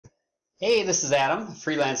Hey, this is Adam,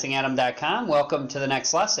 freelancingadam.com. Welcome to the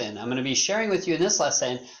next lesson. I'm going to be sharing with you in this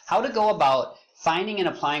lesson how to go about finding and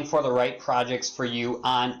applying for the right projects for you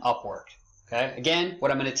on Upwork. Okay. Again,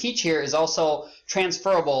 what I'm going to teach here is also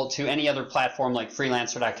transferable to any other platform like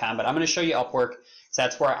freelancer.com, but I'm going to show you Upwork because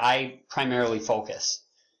that's where I primarily focus.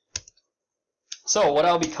 So what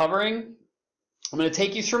I'll be covering, I'm going to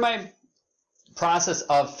take you through my process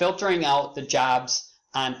of filtering out the jobs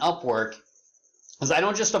on Upwork, because I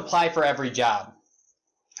don't just apply for every job.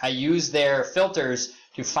 I use their filters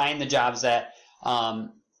to find the jobs that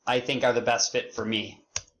I think are the best fit for me.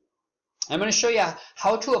 I'm going to show you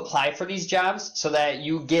how to apply for these jobs so that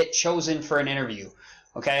you get chosen for an interview.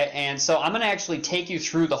 Okay, and so I'm going to actually take you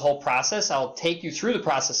through the whole process. I'll take you through the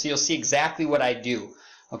process so you'll see exactly what I do.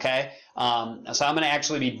 Okay, so I'm going to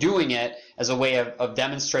actually be doing it as a way of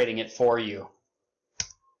demonstrating it for you.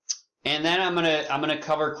 And then I'm gonna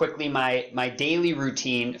cover quickly my daily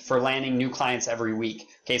routine for landing new clients every week.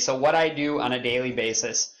 Okay, so what I do on a daily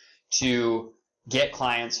basis to get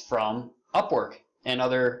clients from Upwork and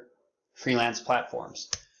other freelance platforms.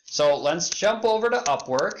 So let's jump over to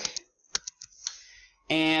Upwork.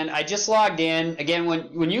 And I just logged in. Again,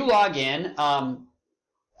 when you log in,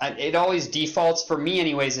 it always defaults, for me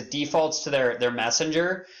anyways, it defaults to their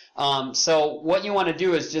messenger. So what you want to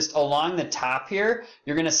do is just along the top here,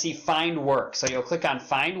 you're going to see Find Work. So you'll click on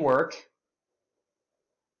Find Work.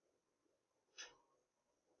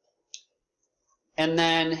 And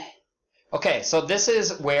then, okay, so this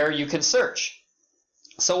is where you can search.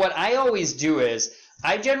 So what I always do is,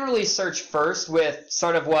 I generally search first with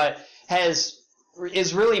sort of what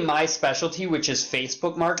is really my specialty, which is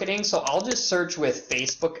Facebook marketing. So I'll just search with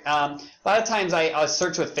Facebook. A lot of times I'll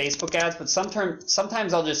search with Facebook ads, but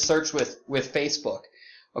sometimes I'll just search with Facebook.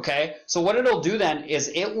 Okay, so what it'll do then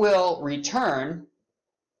is it will return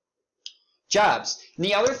jobs. And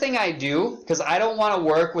the other thing I do, because I don't want to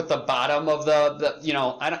work with the bottom of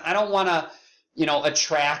I don't want to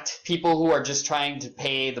attract people who are just trying to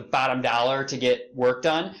pay the bottom dollar to get work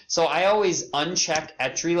done. So I always uncheck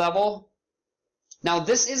entry level. Now,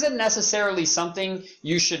 this isn't necessarily something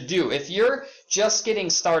you should do. If you're just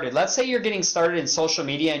getting started, let's say you're getting started in social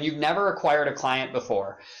media and you've never acquired a client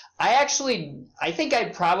before, I think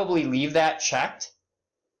I'd probably leave that checked,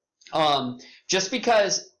 just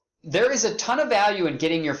because there is a ton of value in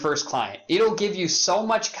getting your first client. It'll give you so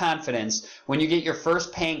much confidence when you get your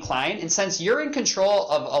first paying client. And since you're in control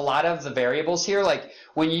of a lot of the variables here, like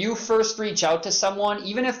when you first reach out to someone,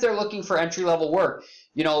 even if they're looking for entry-level work,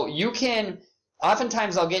 you can...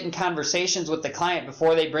 Oftentimes I'll get in conversations with the client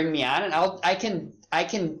before they bring me on, and I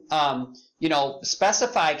can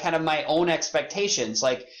specify kind of my own expectations.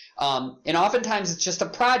 Like, and oftentimes it's just a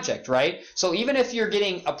project, right? So even if you're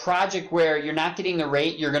getting a project where you're not getting the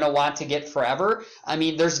rate you're going to want to get forever, I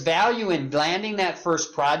mean, there's value in landing that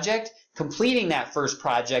first project, completing that first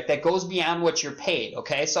project that goes beyond what you're paid.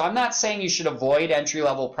 Okay, so I'm not saying you should avoid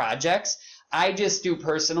entry-level projects. I just do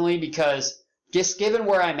personally because, just given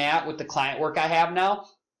where I'm at with the client work I have now,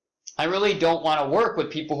 I really don't want to work with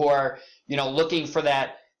people who are, looking for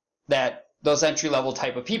those entry-level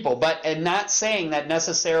type of people. But and not saying that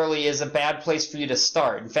necessarily is a bad place for you to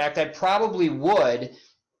start. In fact, I probably would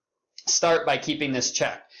start by keeping this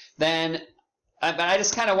checked. Then, but I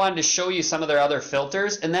just kind of wanted to show you some of their other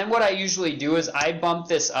filters. And then what I usually do is I bump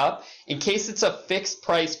this up in case it's a fixed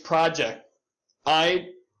price project. I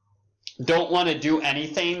don't want to do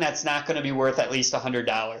anything that's not going to be worth at least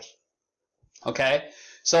 $100. Okay,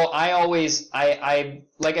 so I always,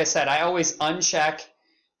 like I said, I always uncheck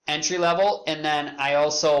entry level, and then I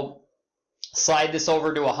also slide this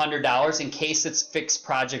over to $100 in case it's fixed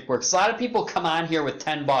project work. So a lot of people come on here with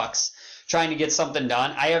 $10 trying to get something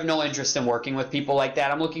done. I have no interest in working with people like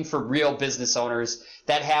that. I'm looking for real business owners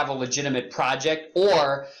that have a legitimate project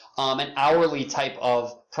or an hourly type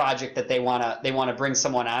of project that they wanna bring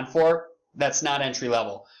someone on for. That's not entry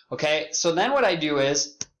level. Okay, so then what I do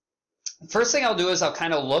is, first thing I'll do is I'll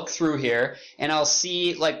kind of look through here and I'll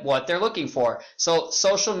see like what they're looking for. So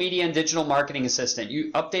social media and digital marketing assistant,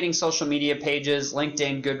 you updating social media pages,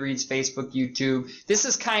 LinkedIn, Goodreads, Facebook, YouTube. This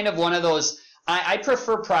is kind of one of those. I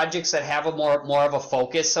prefer projects that have a more of a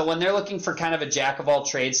focus. So when they're looking for kind of a jack of all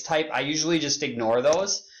trades type, I usually just ignore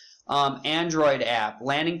those. Android app,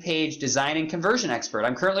 landing page design and conversion expert.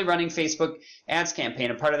 I'm currently running Facebook ads campaign.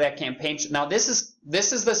 I'm part of that campaign. Now this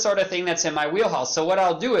is the sort of thing that's in my wheelhouse. So what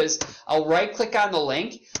I'll do is I'll right click on the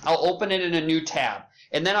link, I'll open it in a new tab,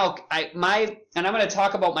 and then I'm going to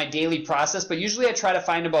talk about my daily process, but usually I try to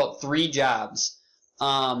find about 3 jobs.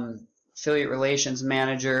 Affiliate relations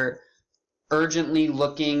manager, urgently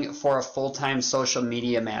looking for a full-time social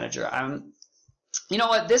media manager. you know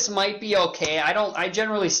what, this might be okay. I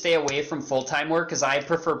generally stay away from full-time work because I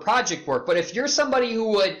prefer project work. But if you're somebody who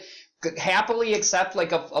would happily accept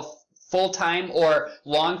like a full-time or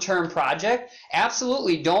long-term project,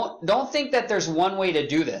 absolutely don't think that there's one way to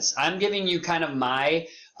do this. I'm giving you kind of my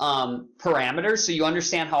parameters so you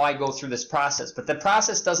understand how I go through this process. But the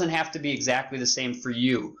process doesn't have to be exactly the same for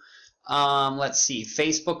you. Let's see,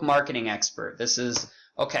 Facebook marketing expert. This is,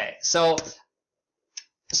 okay, so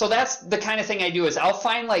that's the kind of thing I do is I'll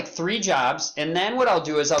find like 3 jobs, and then what I'll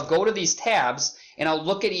do is I'll go to these tabs and I'll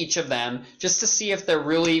look at each of them just to see if they're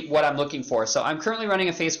really what I'm looking for. So I'm currently running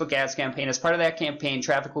a Facebook ads campaign. As part of that campaign,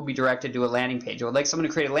 traffic will be directed to a landing page. I would like someone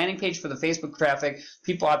to create a landing page for the Facebook traffic.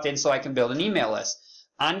 People opt in so I can build an email list.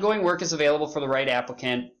 Ongoing work is available for the right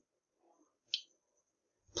applicant.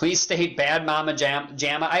 Please state bad mama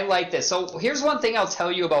jamma. I like this. So here's one thing I'll tell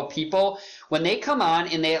you about people. When they come on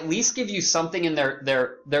and they at least give you something in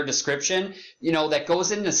their description, you know, that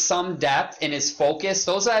goes into some depth and is focused,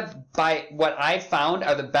 those by what I've found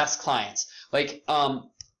are the best clients. Like,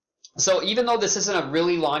 so even though this isn't a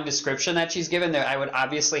really long description that she's given there, I would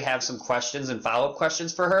obviously have some questions and follow-up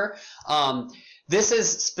questions for her. This is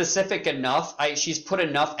specific enough. She's put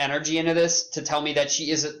enough energy into this to tell me that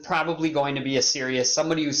she is probably going to be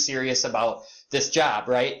somebody who's serious about this job,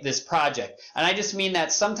 right? This project. And I just mean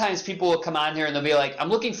that sometimes people will come on here and they'll be like, I'm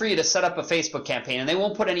looking for you to set up a Facebook campaign, and they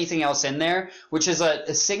won't put anything else in there, which is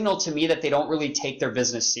a signal to me that they don't really take their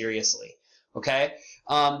business seriously, okay?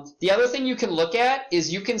 The other thing you can look at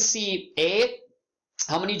is you can see,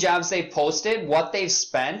 how many jobs they've posted, what they've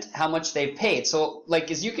spent, how much they've paid. So like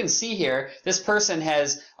as you can see here, this person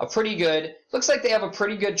has a pretty good, looks like they have a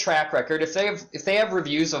pretty good track record. If they have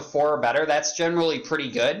reviews of 4 or better, that's generally pretty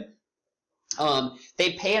good.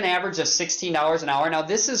 They pay an average of $16 an hour. Now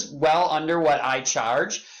this is well under what I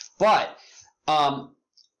charge, but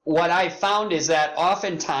what I found is that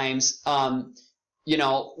oftentimes, you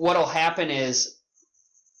know, what'll happen is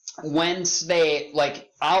once they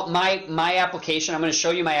my application, I'm going to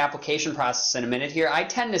show you my application process in a minute here. I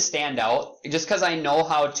tend to stand out just because I know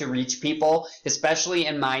how to reach people, especially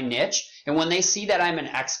in my niche. And when they see that I'm an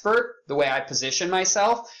expert, the way I position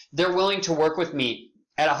myself, they're willing to work with me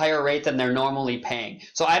at a higher rate than they're normally paying.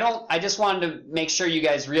 So I just wanted to make sure you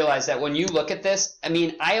guys realize that when you look at this, I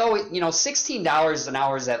mean, I always, you know, $16 an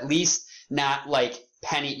hour is at least not like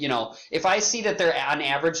penny, you know, if I see that they're on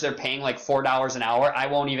average they're paying like $4 an hour, I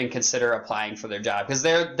won't even consider applying for their job, because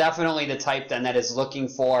they're definitely the type then that is looking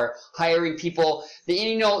for hiring people.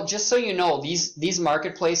 You know, just so you know, these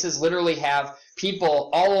marketplaces literally have people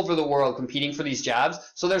all over the world competing for these jobs.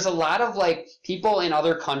 So there's a lot of like people in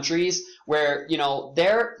other countries where, you know,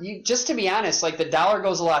 just to be honest, like the dollar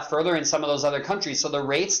goes a lot further in some of those other countries, so the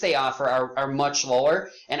rates they offer are much lower,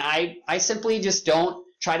 and I simply just don't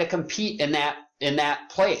try to compete in that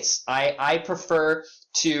place. I prefer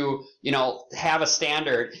to, you know, have a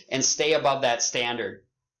standard and stay above that standard.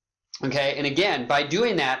 Okay, and again, by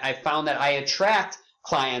doing that, I found that I attract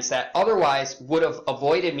clients that otherwise would have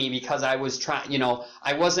avoided me because I was trying, you know,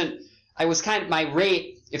 I was kind of, my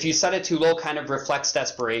rate, if you set it too low, kind of reflects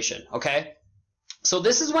desperation. Okay, so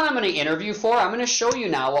this is what I'm going to interview for. I'm going to show you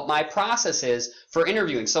now what my process is for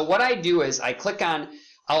interviewing. So what I do is I'll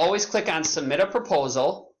always click on submit a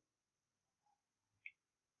proposal.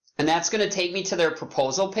 And that's going to take me to their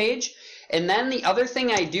proposal page. And then the other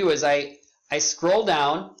thing I do is I scroll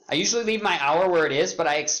down. I usually leave my hour where it is, but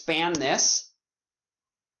I expand this.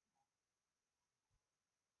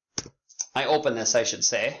 I open this, I should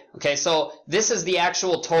say. Okay, so this is the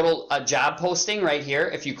actual total job posting right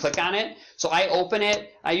here if you click on it. So I open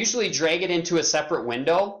it. I usually drag it into a separate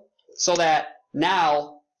window so that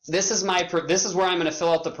now this is where I'm going to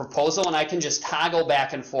fill out the proposal, and I can just toggle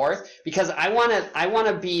back and forth because I want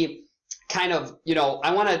to be kind of, you know,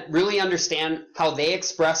 I want to really understand how they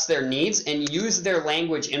express their needs and use their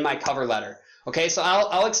language in my cover letter. Okay, so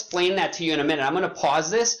I'll explain that to you in a minute. I'm going to pause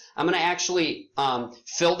this. I'm going to actually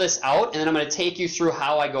fill this out, and then I'm going to take you through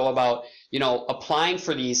how I go about, you know, applying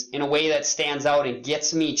for these in a way that stands out and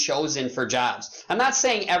gets me chosen for jobs. I'm not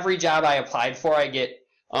saying every job I applied for I get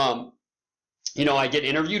I get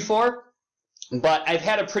interviewed for, but I've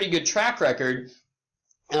had a pretty good track record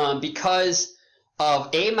because of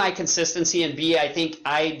A, my consistency, and B, I think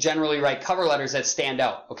I generally write cover letters that stand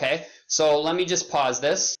out. Okay, so let me just pause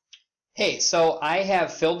this. Hey, so I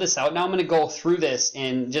have filled this out. Now I'm going to go through this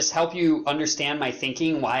and just help you understand my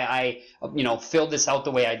thinking, why I, you know, filled this out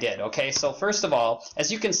the way I did. Okay, so first of all,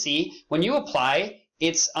 as you can see, when you apply,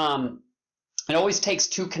 it always takes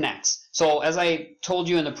 2 connects. So as I told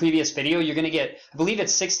you in the previous video, you're going to get, I believe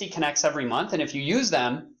it's 60 connects every month, and if you use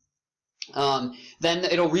them, then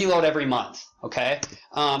it'll reload every month, okay?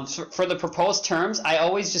 For the proposed terms, I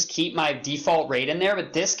always just keep my default rate in there,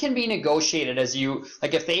 but this can be negotiated as you,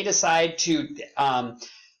 like if they decide to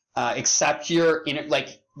accept your,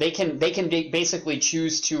 like they can basically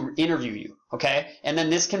choose to interview you, okay? And then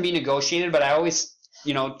this can be negotiated, but I always,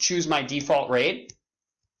 you know, choose my default rate,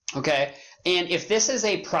 okay? And if this is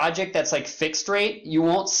a project that's like fixed rate, you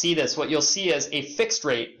won't see this. What you'll see is a fixed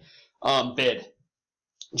rate bid.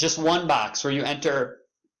 Just one box where you enter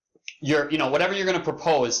your, you know, whatever you're going to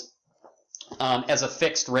propose as a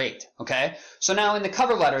fixed rate, okay? So now in the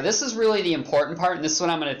cover letter, this is really the important part, and this is what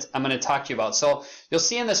I'm going to talk to you about. So you'll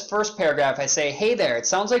see in this first paragraph, I say, hey there, it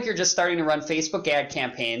sounds like you're just starting to run Facebook ad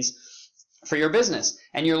campaigns for your business,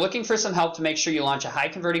 and you're looking for some help to make sure you launch a high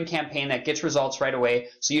converting campaign that gets results right away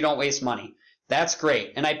so you don't waste money. That's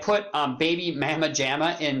great. And I put baby mama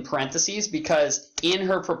jamma in parentheses because in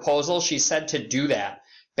her proposal, she said to do that.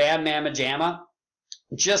 Bad mama jamma,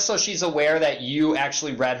 just so she's aware that you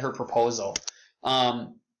actually read her proposal.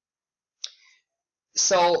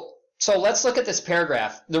 So let's look at this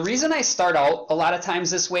paragraph. The reason I start out a lot of times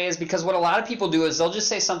this way is because what a lot of people do is they'll just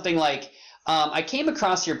say something like, I came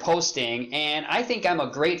across your posting and I think I'm a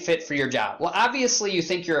great fit for your job. Well, obviously you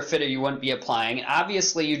think you're a fit or you wouldn't be applying. And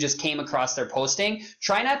obviously you just came across their posting.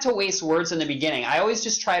 Try not to waste words in the beginning. I always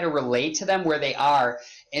just try to relate to them where they are.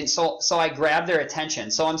 And so I grab their attention.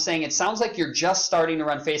 So I'm saying it sounds like you're just starting to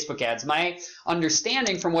run Facebook ads. My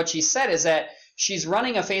understanding from what she said is that she's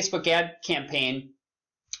running a Facebook ad campaign,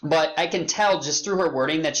 but I can tell just through her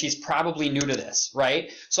wording that she's probably new to this,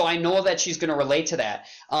 right? So I know that she's going to relate to that.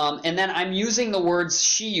 And then I'm using the words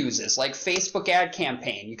she uses, like Facebook ad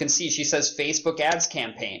campaign. You can see she says Facebook ads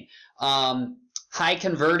campaign, high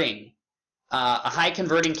converting. A high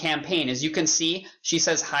converting campaign. As you can see, she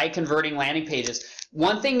says high converting landing pages.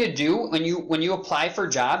 One thing to do when you apply for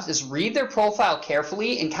jobs is read their profile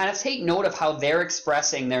carefully and kind of take note of how they're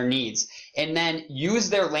expressing their needs, and then use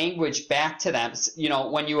their language back to them, you know,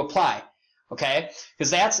 when you apply, okay?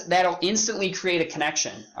 Because that'll instantly create a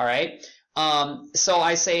connection, all right? So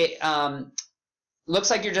I say,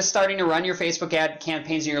 looks like you're just starting to run your Facebook ad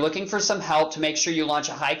campaigns and you're looking for some help to make sure you launch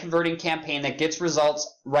a high converting campaign that gets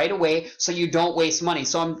results right away so you don't waste money.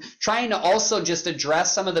 So I'm trying to also just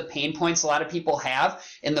address some of the pain points a lot of people have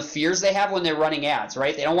and the fears they have when they're running ads,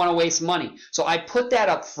 right? They don't want to waste money. So I put that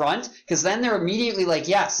up front because then they're immediately like,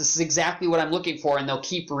 yes, this is exactly what I'm looking for, and they'll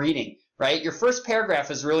keep reading, right? Your first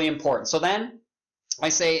paragraph is really important. So then I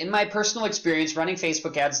say, in my personal experience, running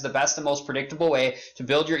Facebook ads is the best and most predictable way to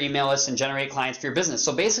build your email list and generate clients for your business.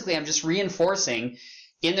 So basically, I'm just reinforcing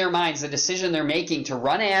in their minds the decision they're making to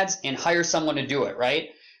run ads and hire someone to do it, right?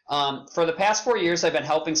 For the past 4 years, I've been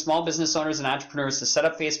helping small business owners and entrepreneurs to set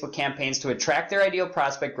up Facebook campaigns to attract their ideal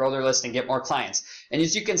prospect, grow their list, and get more clients. And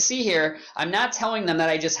as you can see here, I'm not telling them that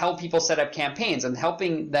I just help people set up campaigns. I'm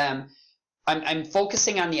helping them. I'm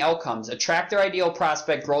focusing on the outcomes, attract their ideal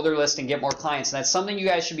prospect, grow their list, and get more clients. And that's something you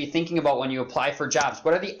guys should be thinking about when you apply for jobs.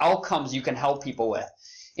 What are the outcomes you can help people with?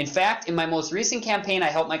 In fact, in my most recent campaign, I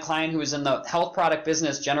helped my client who is in the health product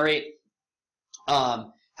business generate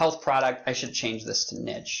health product. I should change this to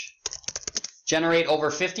niche. Generate over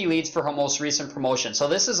 50 leads for her most recent promotion. So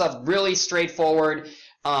this is a really straightforward.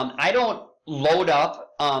 I don't load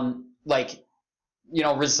up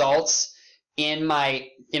results in my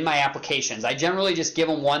applications. I generally just give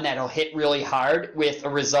them one that'll hit really hard with a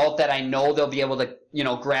result that I know they'll be able to,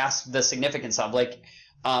 grasp the significance of. Like,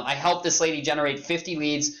 I helped this lady generate 50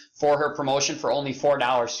 leads for her promotion for only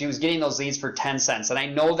 $4. She was getting those leads for 10 cents, and I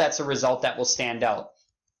know that's a result that will stand out.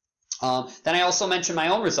 Then I also mentioned my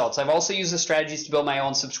own results. I've also used the strategies to build my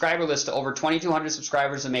own subscriber list to over 2,200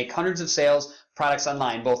 subscribers and make hundreds of sales products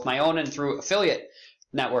online, both my own and through affiliate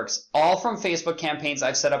networks, all from Facebook campaigns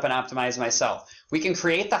I've set up and optimized myself. We can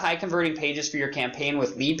create the high converting pages for your campaign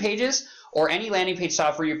with lead pages or any landing page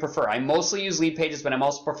software you prefer. I mostly use lead pages, but I'm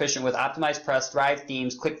also proficient with Optimized Press, Thrive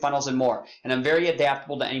Themes, ClickFunnels, and more. And I'm very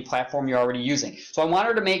adaptable to any platform you're already using. So I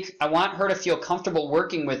want her to feel comfortable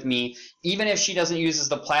working with me, even if she doesn't use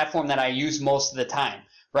the platform that I use most of the time.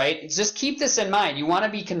 Right? Just keep this in mind. You want to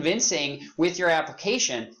be convincing with your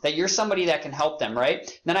application that you're somebody that can help them, right?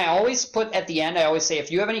 Then I always put at the end, I always say, if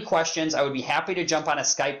you have any questions, I would be happy to jump on a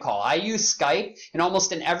Skype call. I use Skype, and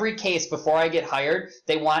almost in every case before I get hired,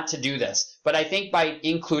 they want to do this. But I think by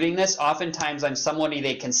including this, oftentimes I'm somebody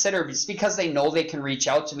they consider just because they know they can reach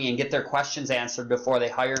out to me and get their questions answered before they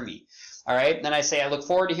hire me. All right? Then I say, I look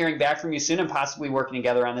forward to hearing back from you soon and possibly working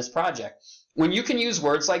together on this project. When you can use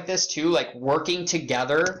words like this too, like working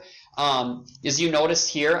together, as you noticed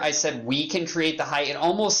here, I said we can create the high. It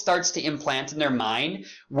almost starts to implant in their mind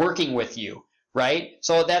working with you, right?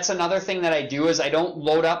 So that's another thing that I do is I don't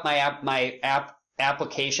load up my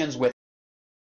applications with